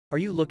Are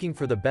you looking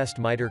for the best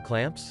miter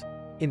clamps?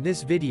 In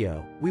this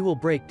video, we will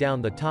break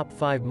down the top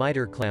 5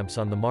 miter clamps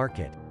on the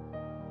market.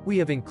 We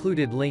have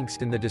included links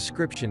in the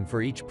description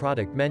for each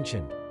product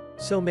mentioned,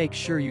 so make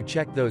sure you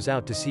check those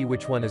out to see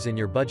which one is in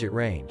your budget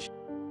range.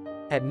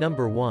 At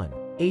number 1.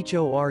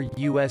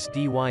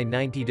 HORUSDY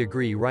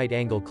 90-degree right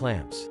angle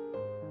clamps.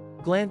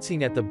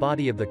 Glancing at the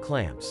body of the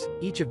clamps,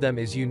 each of them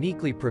is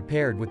uniquely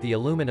prepared with the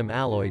aluminum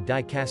alloy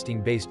die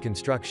casting based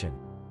construction.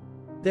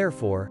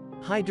 Therefore,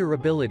 high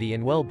durability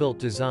and well-built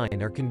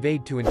design are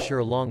conveyed to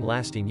ensure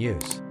long-lasting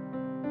use.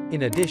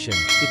 In addition,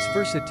 its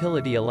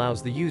versatility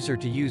allows the user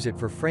to use it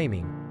for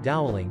framing,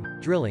 doweling,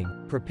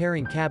 drilling,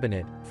 preparing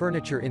cabinet,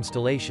 furniture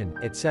installation,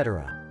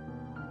 etc.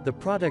 The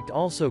product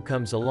also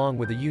comes along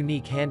with a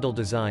unique handle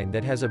design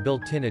that has a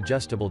built-in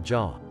adjustable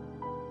jaw.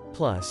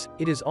 Plus,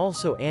 it is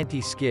also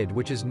anti-skid,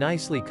 which is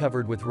nicely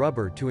covered with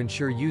rubber to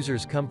ensure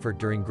users' comfort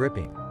during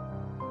gripping.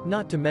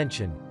 Not to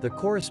mention, the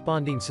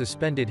corresponding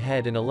suspended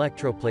head and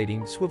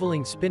electroplating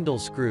swiveling spindle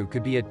screw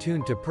could be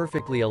attuned to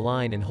perfectly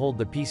align and hold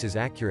the pieces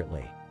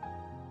accurately.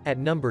 At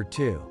number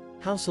 2.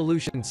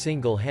 HORUSDY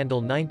Single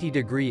Handle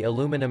 90-degree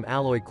Aluminum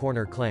Alloy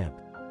Corner Clamp.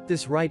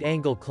 This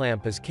right-angle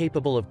clamp is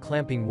capable of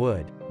clamping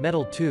wood,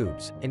 metal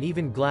tubes, and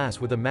even glass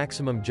with a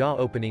maximum jaw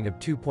opening of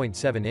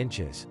 2.7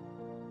 inches.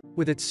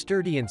 With its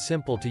sturdy and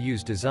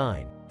simple-to-use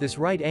design, this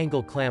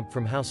right-angle clamp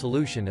from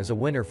HORUSDY is a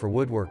winner for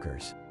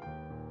woodworkers.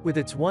 With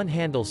its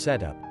one-handle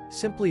setup,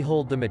 simply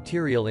hold the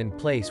material in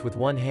place with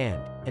one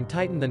hand, and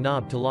tighten the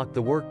knob to lock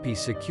the workpiece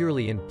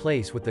securely in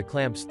place with the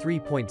clamp's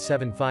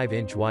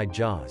 3.75-inch wide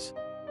jaws.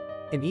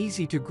 An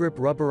easy-to-grip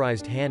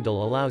rubberized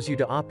handle allows you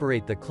to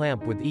operate the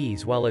clamp with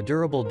ease, while a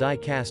durable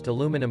die-cast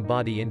aluminum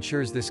body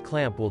ensures this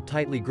clamp will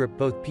tightly grip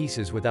both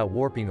pieces without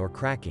warping or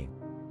cracking.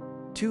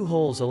 2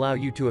 holes allow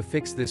you to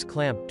affix this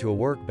clamp to a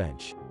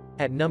workbench.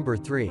 At number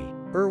 3.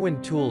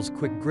 IRWIN Tools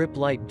Quick Grip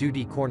Light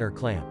Duty Corner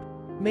Clamp.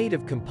 Made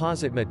of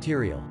composite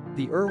material,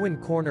 the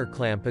IRWIN corner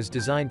clamp is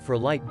designed for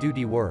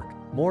light-duty work,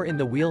 more in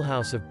the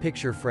wheelhouse of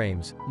picture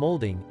frames,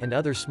 molding, and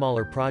other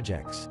smaller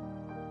projects.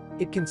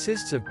 It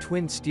consists of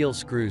twin steel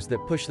screws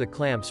that push the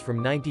clamps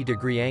from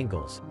 90-degree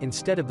angles,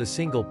 instead of the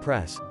single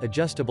press,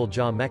 adjustable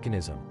jaw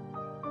mechanism.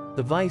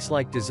 The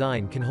vise-like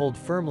design can hold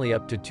firmly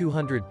up to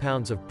 200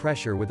 pounds of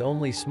pressure with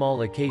only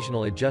small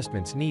occasional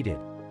adjustments needed.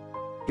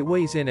 It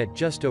weighs in at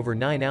just over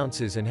 9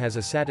 ounces and has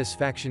a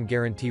satisfaction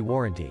guarantee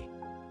warranty.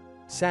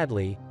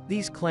 Sadly,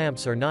 these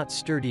clamps are not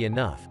sturdy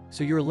enough,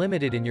 so you're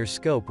limited in your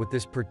scope with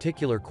this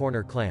particular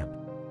corner clamp.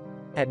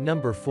 At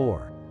number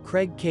 4.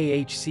 Kreg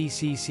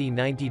KHCCC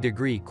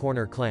 90-degree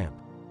corner clamp.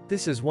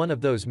 This is one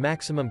of those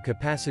maximum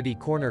capacity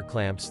corner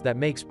clamps that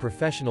makes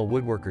professional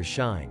woodworkers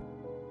shine.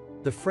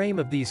 The frame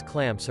of these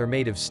clamps are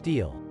made of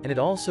steel, and it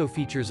also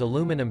features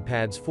aluminum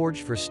pads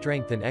forged for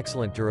strength and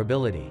excellent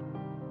durability.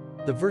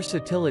 The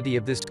versatility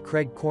of this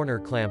Kreg corner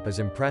clamp is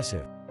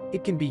impressive.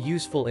 It can be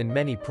useful in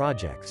many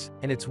projects,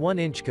 and its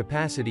 1-inch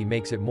capacity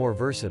makes it more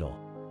versatile.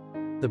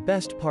 The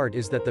best part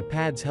is that the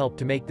pads help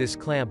to make this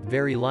clamp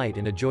very light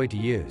and a joy to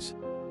use.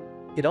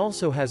 It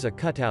also has a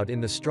cutout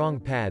in the strong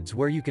pads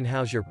where you can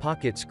house your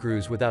pocket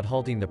screws without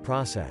halting the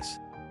process.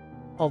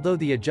 Although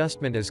the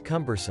adjustment is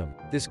cumbersome,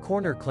 this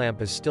corner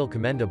clamp is still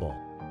commendable.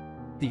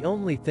 The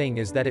only thing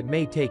is that it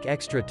may take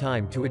extra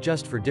time to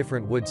adjust for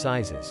different wood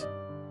sizes.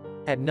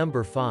 At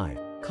number 5.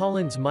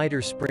 Collins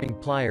Miter Spring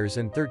Pliers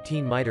and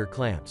 13 Miter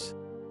Clamps.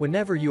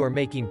 Whenever you are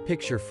making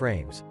picture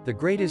frames, the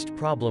greatest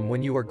problem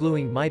when you are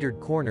gluing mitered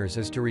corners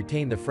is to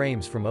retain the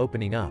frames from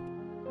opening up.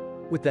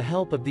 With the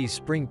help of these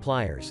spring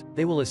pliers,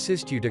 they will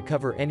assist you to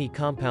cover any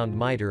compound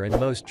miter and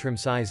most trim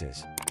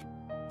sizes.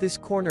 This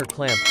corner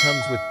clamp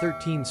comes with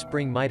 13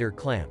 spring miter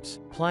clamps,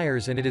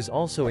 pliers, and it is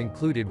also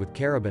included with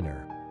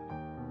carabiner.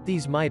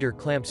 These miter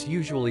clamps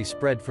usually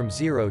spread from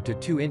 0 to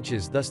 2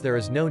 inches, thus there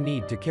is no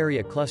need to carry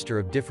a cluster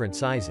of different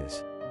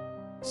sizes.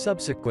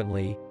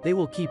 Subsequently, they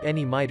will keep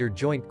any miter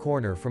joint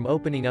corner from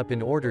opening up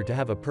in order to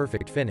have a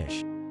perfect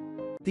finish.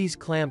 These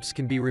clamps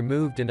can be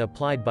removed and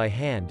applied by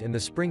hand, and the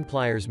spring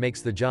pliers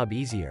makes the job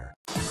easier.